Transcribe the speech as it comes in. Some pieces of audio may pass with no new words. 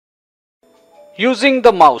Using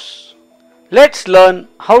the mouse. Let's learn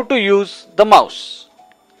how to use the mouse.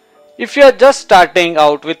 If you are just starting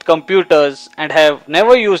out with computers and have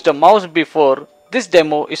never used a mouse before, this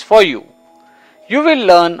demo is for you. You will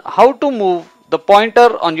learn how to move the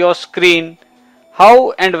pointer on your screen, how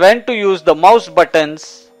and when to use the mouse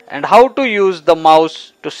buttons, and how to use the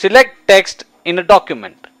mouse to select text in a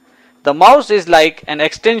document. The mouse is like an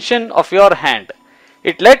extension of your hand.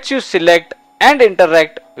 It lets you select and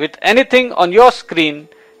interact with anything on your screen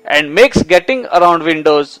and makes getting around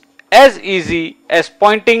windows as easy as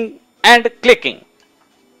pointing and clicking.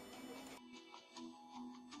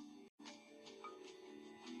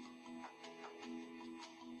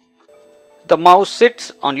 The mouse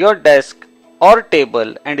sits on your desk or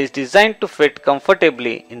table and is designed to fit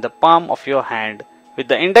comfortably in the palm of your hand with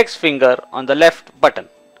the index finger on the left button.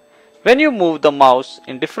 When you move the mouse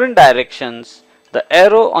in different directions, the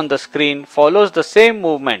arrow on the screen follows the same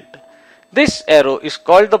movement. This arrow is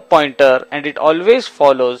called the pointer and it always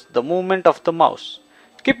follows the movement of the mouse.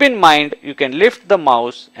 Keep in mind you can lift the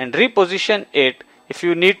mouse and reposition it if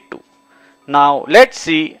you need to. Now let's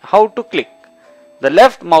see how to click. The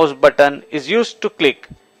left mouse button is used to click,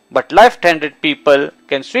 but left-handed people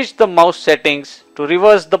can switch the mouse settings to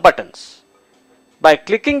reverse the buttons. By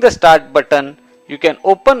clicking the start button, you can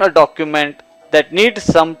open a document that needs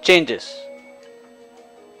some changes.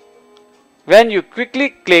 When you quickly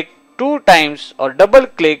click 2 times or double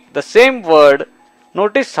click the same word,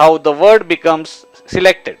 notice how the word becomes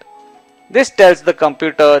selected. This tells the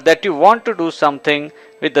computer that you want to do something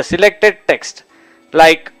with the selected text,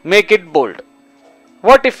 like make it bold.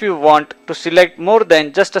 What if you want to select more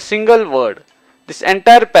than just a single word, this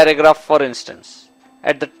entire paragraph for instance?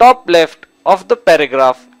 At the top left of the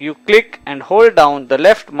paragraph, you click and hold down the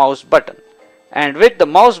left mouse button, and with the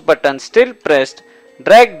mouse button still pressed,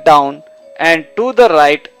 drag down and to the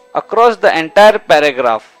right across the entire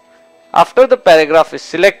paragraph. After the paragraph is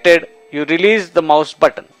selected, you release the mouse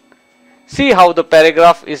button. See how the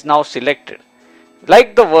paragraph is now selected,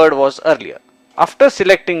 like the word was earlier. After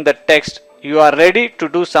selecting the text, you are ready to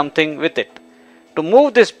do something with it. To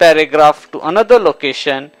move this paragraph to another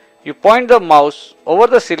location, you point the mouse over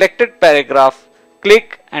the selected paragraph,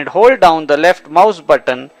 click and hold down the left mouse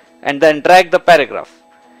button and then drag the paragraph.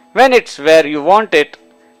 When it's where you want it,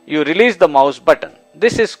 you release the mouse button.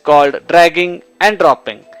 This is called dragging and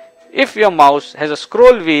dropping. If your mouse has a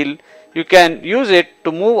scroll wheel, you can use it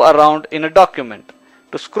to move around in a document.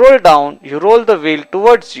 To scroll down, you roll the wheel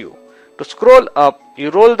towards you. To scroll up, you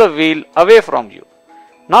roll the wheel away from you.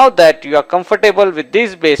 Now that you are comfortable with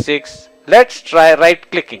these basics, let's try right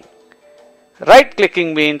clicking. Right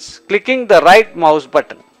clicking means clicking the right mouse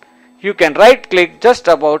button. You can right click just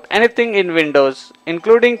about anything in Windows,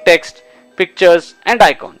 including text, pictures and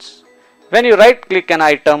icons. When you right click an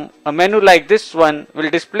item, a menu like this one will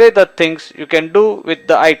display the things you can do with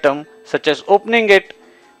the item, such as opening it,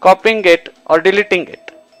 copying it or deleting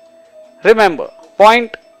it. Remember,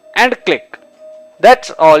 point and click.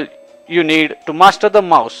 That's all you need to master the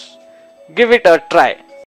mouse. Give it a try.